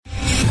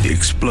The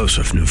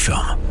explosive new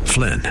film,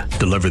 Flynn,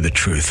 deliver the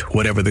truth,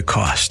 whatever the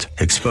cost,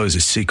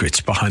 exposes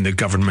secrets behind the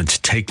government's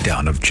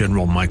takedown of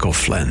General Michael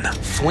Flynn.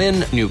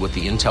 Flynn knew what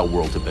the intel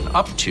world had been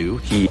up to.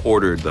 He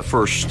ordered the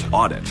first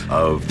audit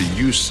of the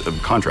use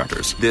of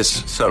contractors.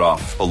 This set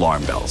off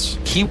alarm bells.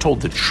 He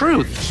told the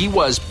truth. He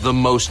was the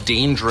most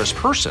dangerous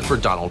person for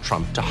Donald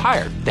Trump to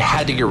hire. They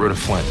had to get rid of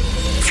Flynn.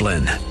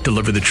 Flynn,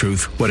 deliver the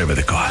truth, whatever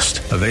the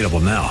cost. Available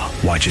now.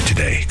 Watch it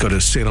today. Go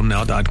to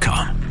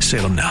salemnow.com.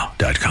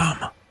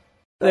 salemnow.com.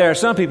 There are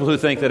some people who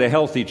think that a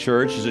healthy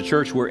church is a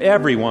church where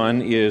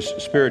everyone is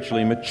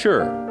spiritually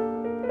mature.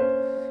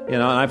 You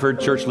know, and I've heard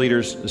church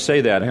leaders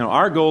say that. You know,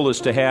 our goal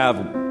is to have,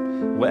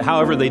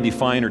 however they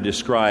define or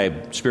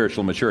describe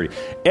spiritual maturity,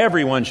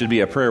 everyone should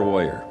be a prayer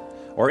warrior,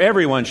 or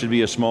everyone should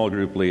be a small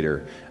group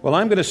leader. Well,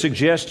 I'm going to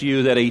suggest to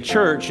you that a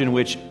church in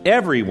which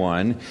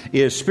everyone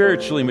is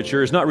spiritually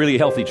mature is not really a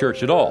healthy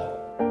church at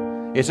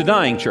all. It's a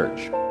dying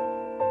church.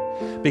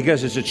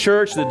 Because it's a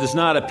church that does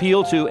not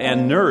appeal to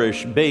and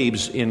nourish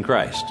babes in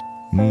Christ.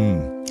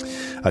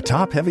 A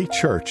top-heavy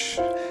church,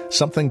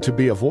 something to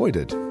be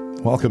avoided.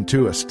 Welcome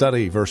to a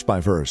study verse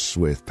by verse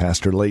with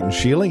Pastor Leighton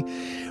Sheely.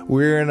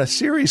 We're in a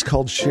series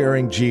called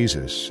Sharing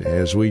Jesus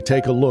as we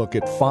take a look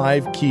at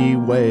 5 key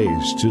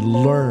ways to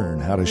learn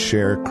how to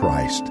share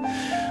Christ.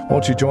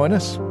 Won't you join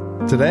us?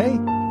 Today,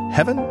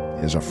 heaven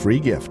is a free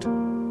gift.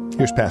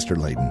 Here's Pastor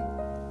Leighton.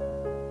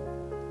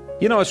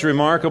 You know, it's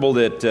remarkable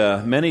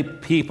that many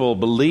people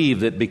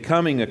believe that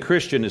becoming a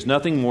Christian is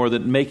nothing more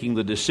than making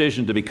the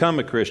decision to become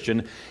a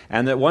Christian,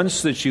 and that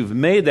once that you've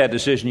made that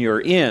decision,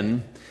 you're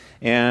in,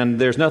 and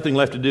there's nothing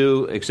left to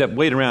do except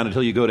wait around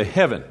until you go to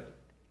heaven.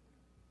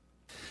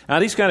 Now,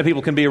 these kind of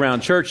people can be around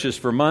churches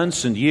for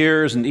months and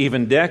years and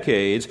even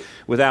decades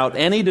without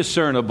any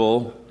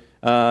discernible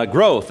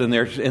growth in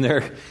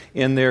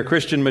their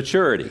Christian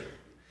maturity.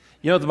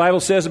 You know what the Bible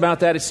says about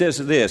that? It says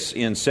this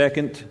in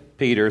 2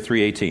 Peter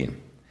 3:18.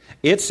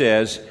 It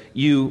says,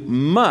 you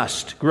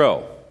must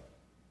grow.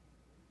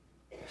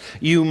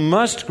 You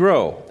must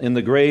grow in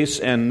the grace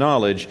and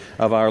knowledge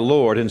of our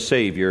Lord and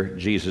Savior,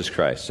 Jesus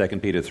Christ.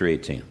 2 Peter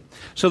 3:18.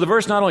 So the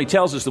verse not only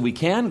tells us that we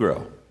can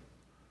grow,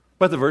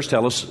 but the verse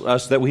tells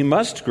us that we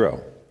must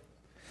grow.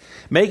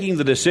 Making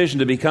the decision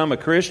to become a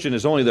Christian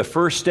is only the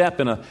first step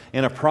in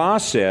a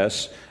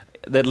process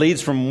that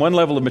leads from one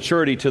level of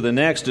maturity to the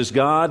next as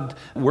God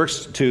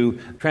works to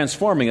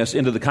transforming us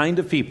into the kind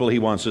of people He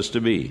wants us to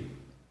be.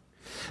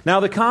 Now,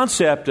 the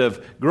concept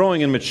of growing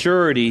in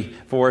maturity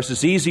for us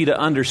is easy to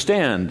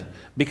understand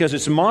because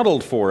it's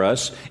modeled for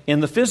us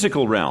in the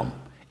physical realm,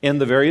 in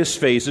the various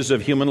phases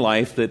of human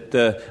life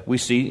that we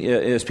see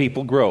as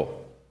people grow.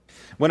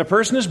 When a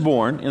person is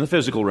born in the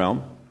physical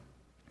realm,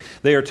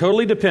 they are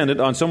totally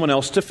dependent on someone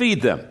else to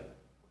feed them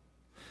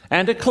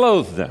and to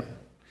clothe them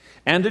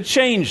and to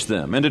change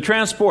them and to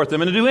transport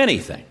them and to do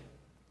anything.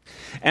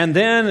 And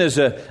then as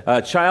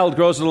a child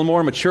grows a little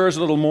more, matures a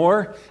little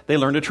more, they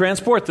learn to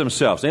transport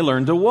themselves. They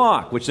learn to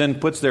walk, which then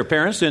puts their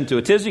parents into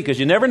a tizzy because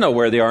you never know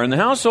where they are in the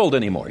household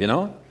anymore, you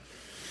know.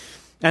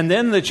 And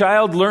then the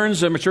child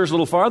matures a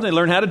little farther, they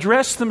learn how to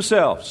dress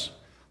themselves.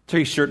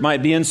 T-shirt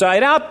might be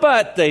inside out,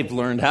 but they've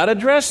learned how to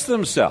dress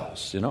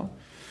themselves, you know.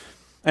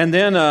 And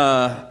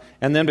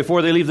then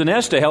before they leave the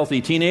nest, a healthy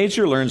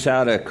teenager learns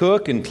how to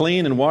cook and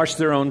clean and wash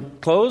their own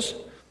clothes.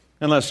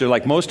 Unless they're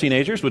like most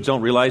teenagers, which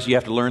don't realize you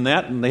have to learn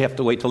that, and they have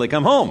to wait till they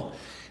come home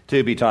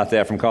to be taught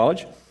that from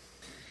college.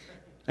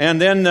 And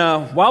then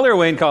while they're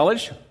away in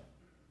college,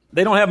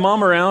 they don't have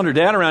mom around or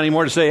dad around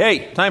anymore to say,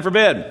 hey, time for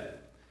bed,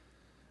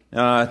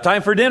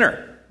 time for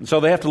dinner. And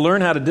so they have to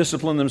learn how to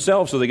discipline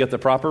themselves so they get the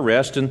proper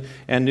rest and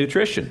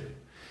nutrition.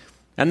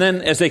 And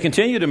then as they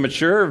continue to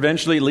mature,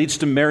 eventually it leads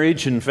to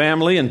marriage and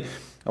family, and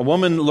a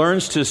woman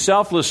learns to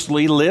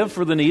selflessly live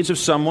for the needs of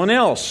someone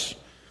else.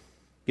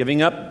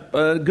 Giving up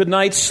a good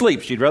night's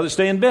sleep. She'd rather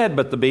stay in bed,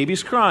 but the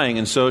baby's crying,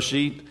 and so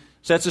she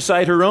sets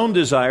aside her own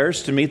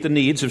desires to meet the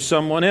needs of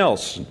someone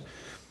else.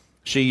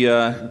 She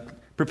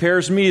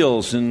prepares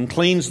meals and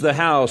cleans the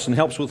house and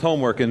helps with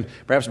homework and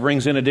perhaps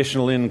brings in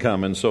additional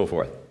income and so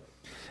forth.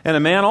 And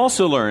a man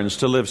also learns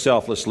to live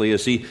selflessly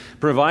as he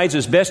provides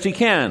as best he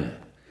can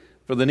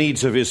for the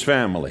needs of his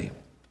family.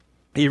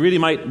 He really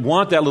might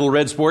want that little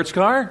red sports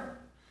car,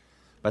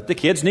 but the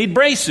kids need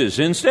braces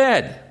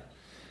instead.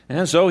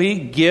 And so he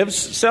gives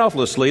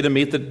selflessly to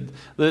meet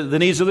the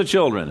needs of the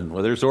children,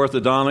 whether it's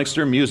orthodontics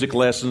or music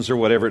lessons or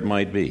whatever it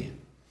might be.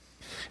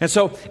 And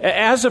so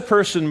as a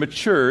person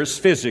matures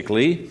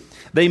physically,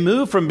 they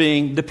move from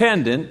being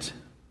dependent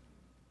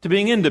to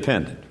being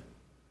independent.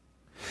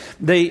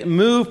 They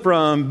move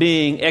from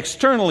being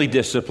externally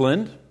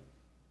disciplined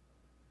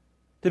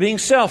to being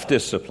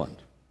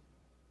self-disciplined.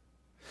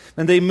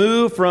 And they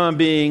move from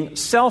being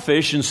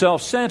selfish and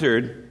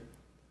self-centered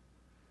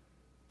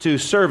to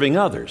serving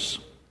others.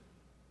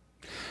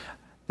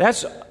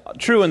 That's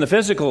true in the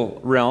physical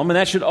realm, and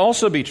that should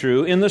also be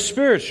true in the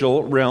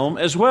spiritual realm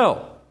as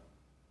well.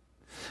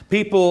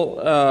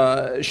 People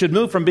should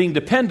move from being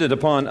dependent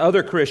upon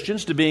other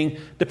Christians to being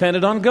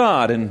dependent on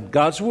God and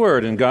God's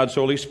Word and God's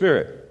Holy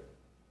Spirit.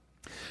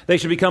 They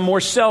should become more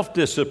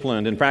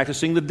self-disciplined in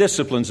practicing the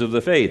disciplines of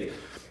the faith.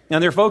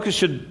 And their focus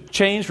should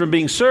change from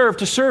being served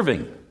to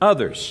serving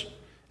others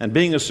and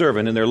being a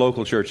servant in their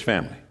local church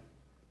family.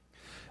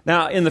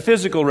 Now, in the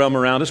physical realm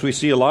around us, we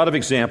see a lot of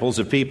examples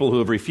of people who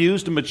have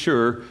refused to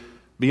mature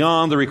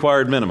beyond the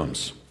required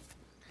minimums.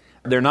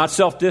 They're not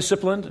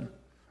self-disciplined,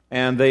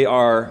 and they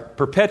are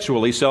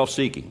perpetually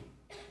self-seeking.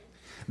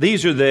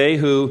 These are they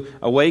who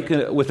awake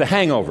with a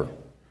hangover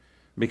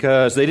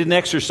because they didn't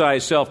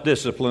exercise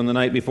self-discipline the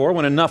night before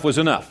when enough was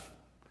enough.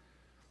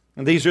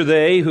 And these are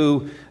they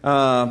who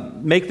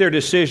make their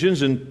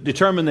decisions and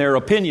determine their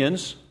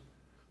opinions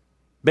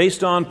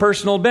based on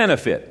personal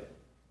benefit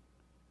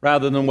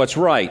rather than what's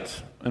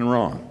right and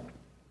wrong.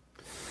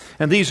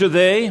 And these are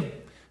they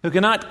who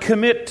cannot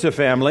commit to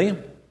family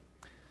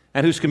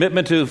and whose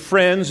commitment to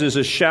friends is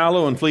as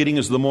shallow and fleeting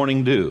as the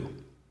morning dew.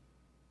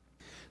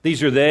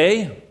 These are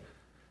they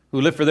who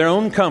live for their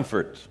own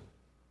comfort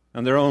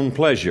and their own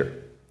pleasure.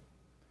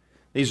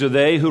 These are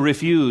they who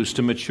refuse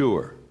to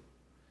mature.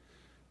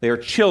 They are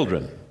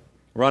children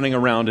running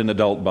around in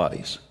adult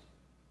bodies.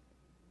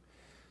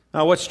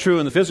 Now, what's true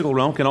in the physical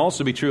realm can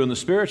also be true in the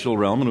spiritual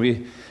realm, and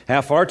we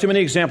have far too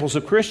many examples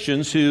of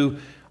Christians who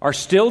are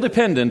still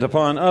dependent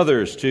upon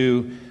others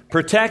to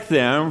protect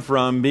them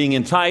from being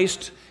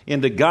enticed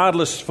into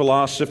godless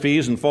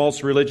philosophies and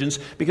false religions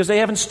because they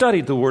haven't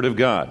studied the Word of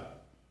God.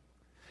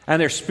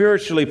 And they're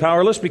spiritually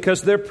powerless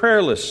because they're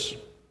prayerless.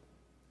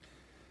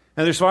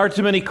 And there's far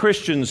too many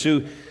Christians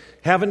who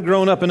haven't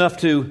grown up enough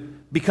to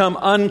become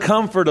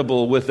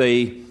uncomfortable with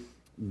a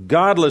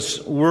godless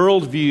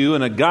worldview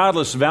and a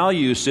godless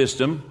value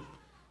system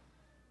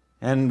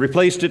and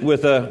replaced it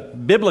with a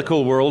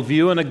biblical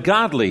worldview and a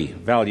godly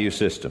value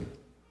system.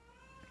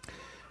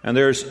 And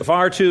there's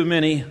far too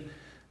many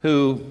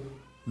who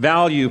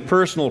value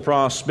personal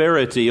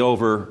prosperity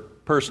over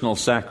personal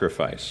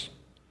sacrifice.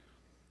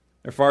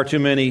 There are far too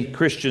many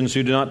Christians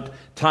who do not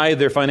tithe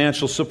their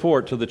financial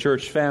support to the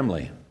church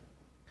family,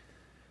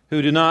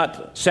 who do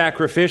not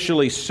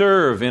sacrificially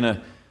serve in a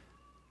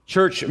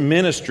church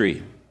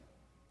ministry,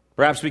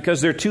 perhaps because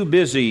they're too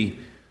busy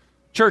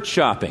church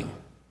shopping,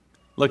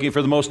 looking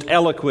for the most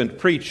eloquent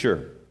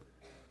preacher,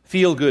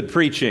 feel-good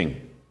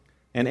preaching,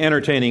 and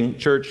entertaining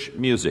church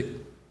music.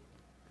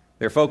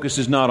 Their focus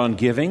is not on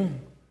giving,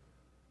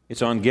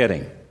 it's on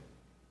getting.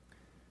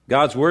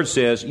 God's Word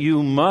says,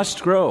 you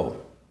must grow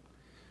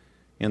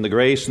in the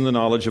grace and the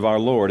knowledge of our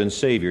Lord and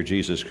Savior,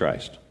 Jesus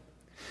Christ.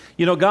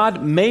 You know,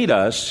 God made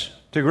us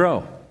to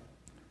grow,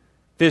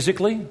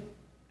 physically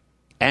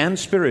and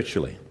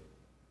spiritually.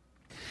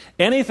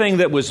 Anything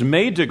that was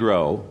made to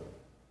grow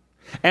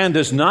and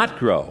does not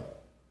grow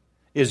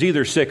is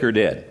either sick or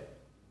dead.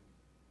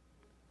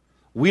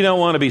 We don't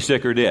want to be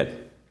sick or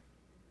dead.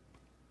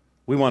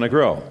 We want to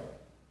grow.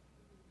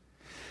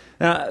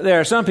 Now, there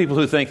are some people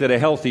who think that a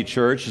healthy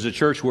church is a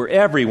church where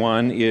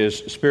everyone is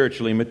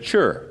spiritually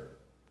mature.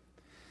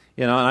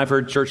 You know, and I've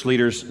heard church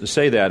leaders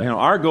say that. You know,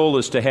 our goal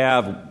is to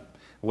have,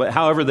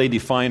 however they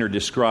define or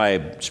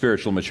describe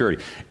spiritual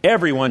maturity,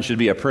 everyone should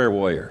be a prayer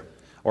warrior,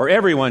 or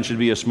everyone should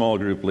be a small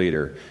group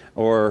leader,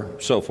 or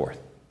so forth.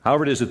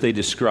 However it is that they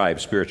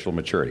describe spiritual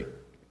maturity.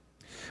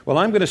 Well,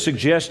 I'm going to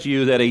suggest to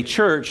you that a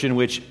church in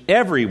which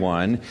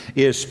everyone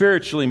is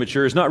spiritually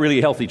mature is not really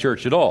a healthy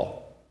church at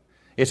all.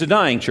 It's a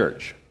dying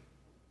church,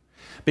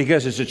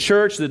 because it's a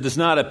church that does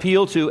not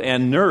appeal to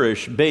and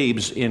nourish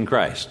babes in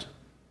Christ.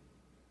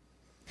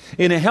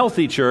 In a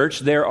healthy church,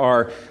 there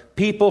are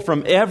people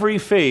from every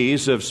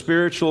phase of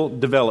spiritual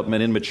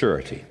development and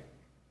maturity.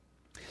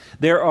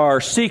 There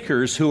are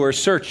seekers who are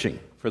searching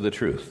for the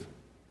truth.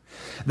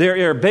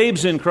 There are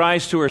babes in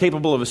Christ who are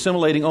capable of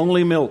assimilating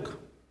only milk.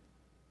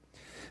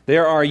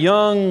 There are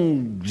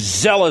young,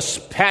 zealous,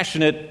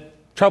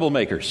 passionate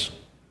troublemakers.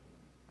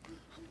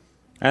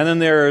 And then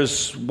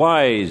there's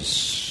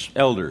wise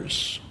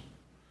elders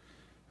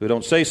who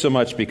don't say so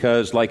much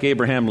because, like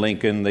Abraham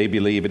Lincoln, they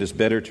believe it is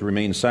better to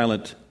remain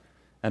silent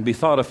and be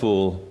thought a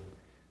fool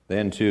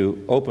than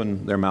to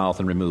open their mouth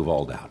and remove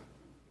all doubt.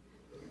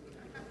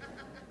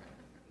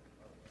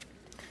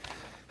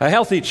 A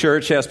healthy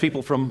church has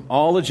people from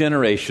all the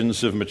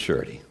generations of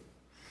maturity.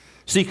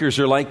 Seekers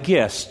are like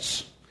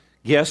guests.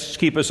 Guests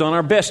keep us on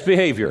our best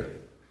behavior.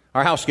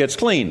 Our house gets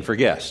clean for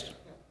guests.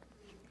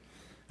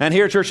 And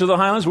here at Church of the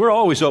Highlands, we're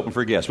always open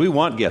for guests. We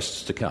want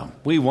guests to come.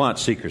 We want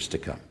seekers to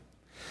come.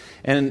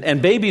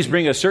 And babies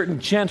bring a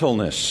certain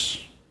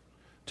gentleness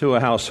to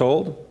a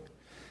household.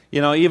 You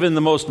know, even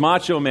the most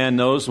macho man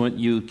knows when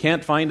you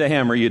can't find a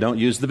hammer, you don't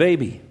use the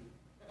baby.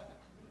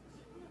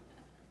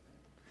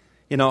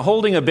 You know,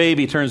 holding a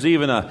baby turns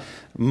even a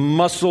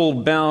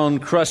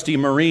muscle-bound, crusty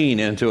Marine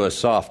into a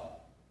soft,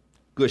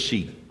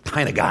 gushy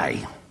kind of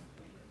guy.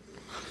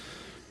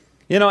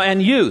 You know,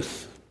 and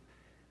youth,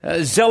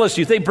 zealous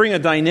youth, they bring a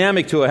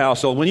dynamic to a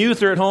household. When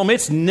youth are at home,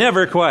 it's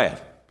never quiet.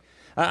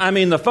 I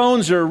mean, the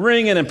phones are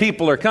ringing and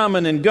people are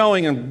coming and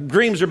going and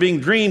dreams are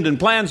being dreamed and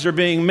plans are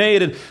being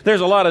made, and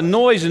there's a lot of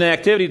noise and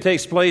activity that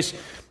takes place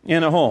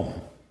in a home.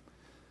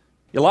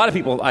 A lot of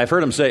people, I've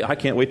heard them say, I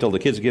can't wait till the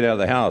kids get out of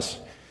the house.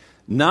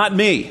 Not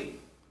me.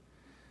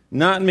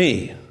 Not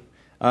me.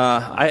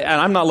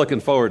 I'm not looking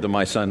forward to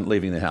my son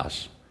leaving the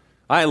house.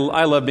 I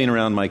love being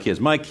around my kids.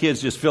 My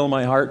kids just fill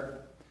my heart.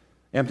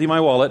 Empty my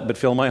wallet, but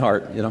fill my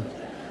heart,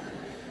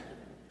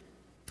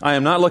 I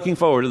am not looking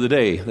forward to the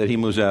day that he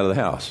moves out of the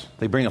house.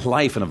 They bring a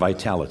life and a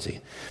vitality.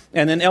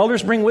 And then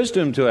elders bring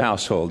wisdom to a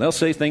household. They'll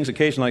say things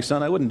occasionally like,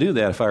 son, I wouldn't do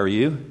that if I were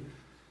you.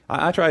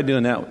 I tried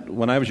doing that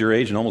when I was your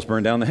age and almost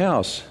burned down the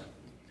house.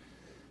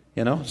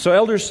 So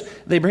elders,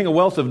 they bring a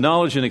wealth of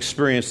knowledge and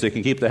experience that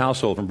can keep the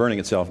household from burning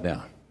itself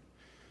down.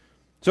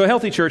 So a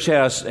healthy church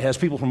has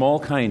people from all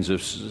kinds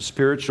of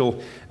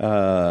spiritual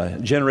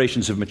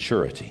generations of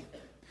maturity.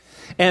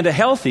 And a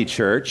healthy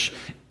church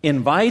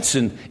invites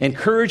and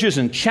encourages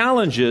and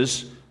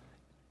challenges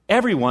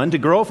everyone to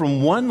grow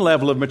from one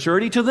level of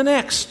maturity to the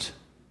next.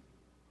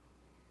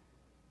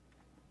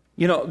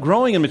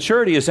 Growing in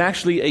maturity is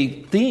actually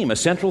a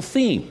central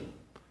theme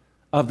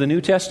of the New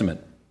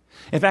Testament.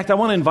 In fact, I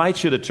want to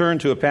invite you to turn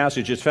to a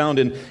passage that's found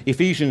in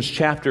Ephesians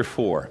chapter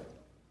 4.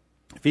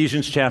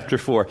 Ephesians chapter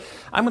 4.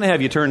 I'm going to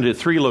have you turn to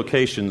 3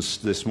 locations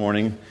this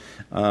morning.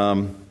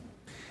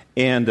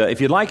 And if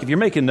you'd like, if you're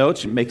making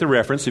notes, make the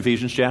reference,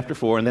 Ephesians chapter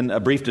 4, and then a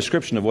brief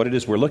description of what it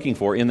is we're looking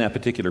for in that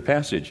particular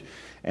passage.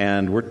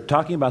 And we're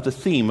talking about the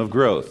theme of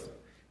growth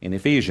in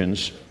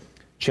Ephesians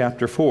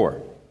chapter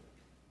 4.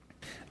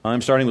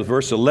 I'm starting with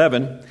verse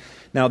 11.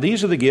 Now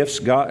these are the gifts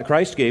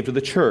Christ gave to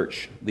the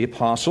church, the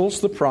apostles,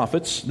 the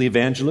prophets, the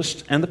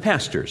evangelists, and the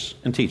pastors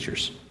and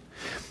teachers.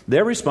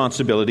 Their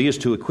responsibility is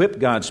to equip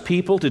God's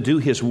people to do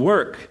His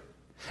work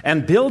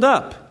and build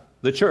up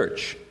the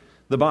church,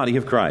 the body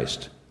of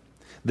Christ.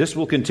 This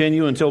will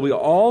continue until we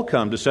all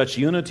come to such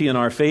unity in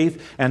our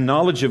faith and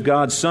knowledge of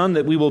God's Son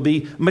that we will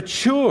be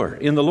mature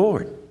in the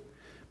Lord,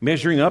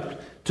 measuring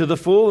up to the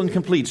full and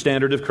complete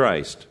standard of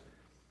Christ.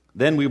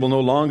 Then we will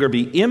no longer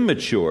be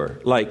immature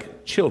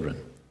like children.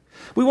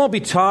 We won't be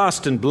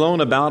tossed and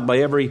blown about by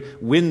every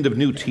wind of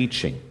new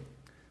teaching.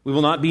 We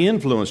will not be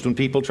influenced when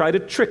people try to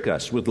trick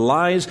us with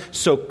lies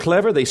so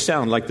clever they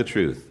sound like the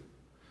truth.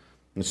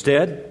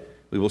 Instead,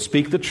 we will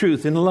speak the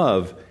truth in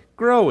love,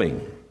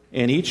 growing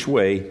in each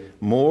way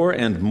more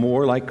and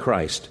more like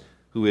Christ,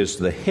 who is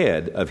the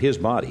head of His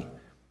body,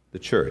 the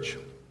church.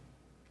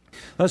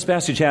 This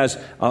passage has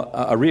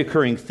a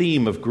reoccurring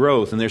theme of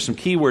growth, and there's some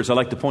key words I'd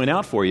like to point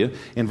out for you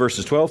in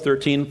verses 12,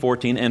 13,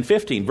 14, and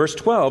 15. Verse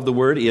 12, the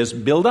word is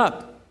build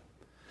up.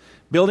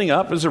 Building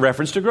up is a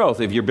reference to growth.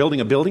 If you're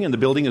building a building and the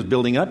building is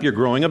building up, you're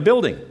growing a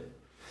building.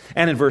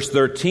 And in verse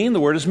 13,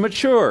 the word is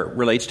mature,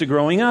 relates to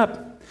growing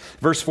up.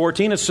 Verse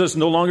 14, it says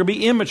no longer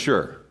be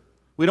immature.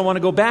 We don't want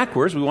to go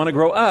backwards, we want to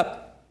grow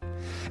up.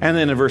 And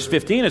then in verse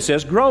 15, it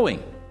says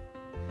growing.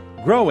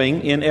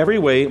 Growing in every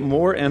way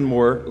more and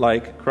more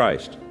like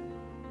Christ.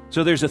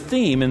 So there's a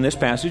theme in this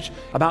passage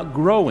about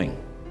growing.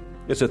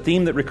 It's a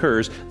theme that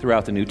recurs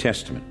throughout the New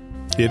Testament.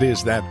 It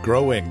is that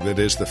growing that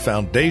is the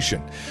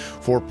foundation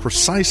for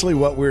precisely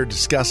what we're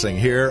discussing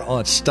here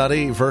on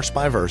Study Verse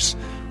by Verse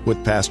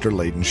with Pastor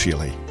Leighton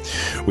Sheely.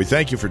 We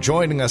thank you for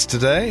joining us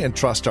today and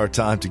trust our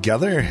time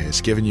together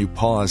has given you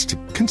pause to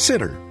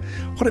consider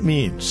what it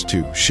means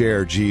to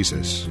share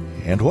Jesus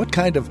and what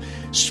kind of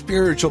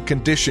spiritual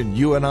condition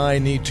you and I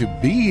need to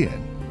be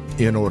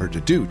in order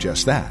to do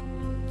just that.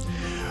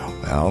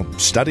 Well,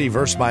 Study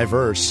Verse by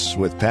Verse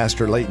with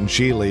Pastor Leighton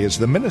Sheely is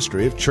the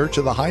ministry of Church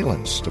of the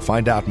Highlands. To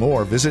find out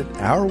more, visit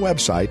our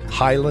website,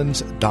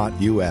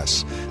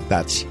 highlands.us.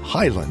 That's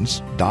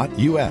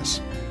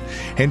highlands.us.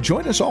 And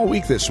join us all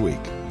week this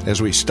week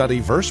as we study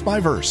verse by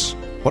verse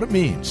what it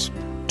means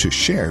to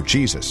share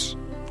Jesus.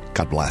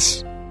 God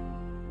bless.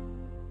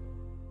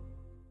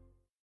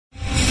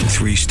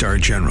 3-star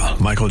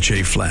General Michael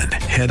J. Flynn,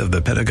 head of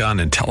the Pentagon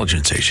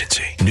Intelligence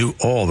Agency, knew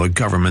all the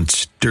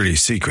government's dirty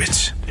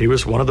secrets. He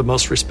was one of the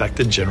most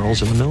respected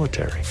generals in the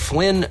military.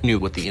 Flynn knew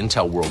what the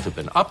intel world had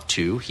been up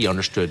to. He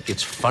understood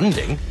its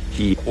funding.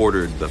 He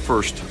ordered the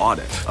first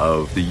audit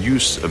of the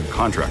use of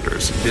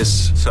contractors.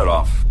 This set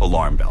off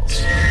alarm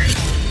bells.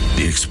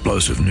 The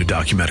explosive new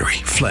documentary,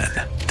 Flynn,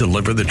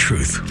 Deliver the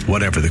Truth,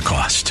 Whatever the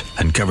Cost,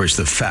 uncovers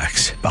the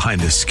facts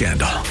behind this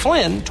scandal.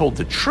 Flynn told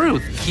the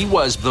truth. He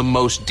was the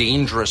most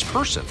dangerous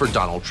person for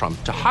Donald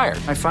Trump to hire.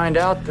 I find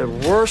out the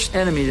worst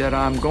enemy that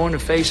I'm going to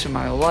face in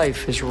my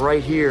life is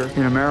right here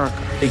in America.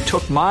 They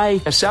took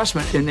my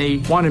assessment and they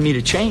wanted me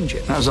to change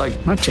it. And I was like,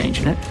 I'm not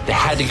changing it. They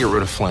had to get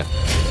rid of Flynn.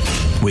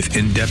 With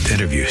in-depth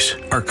interviews,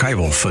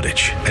 archival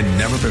footage, and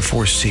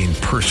never-before-seen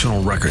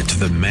personal records of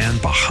the man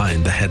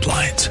behind the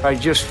headlines. I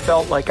just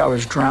felt like I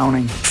was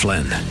drowning.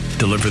 Flynn,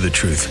 Deliver the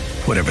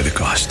Truth, Whatever the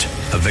Cost.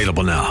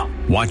 Available now.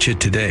 Watch it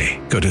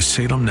today. Go to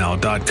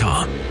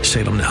salemnow.com.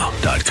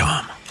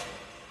 salemnow.com.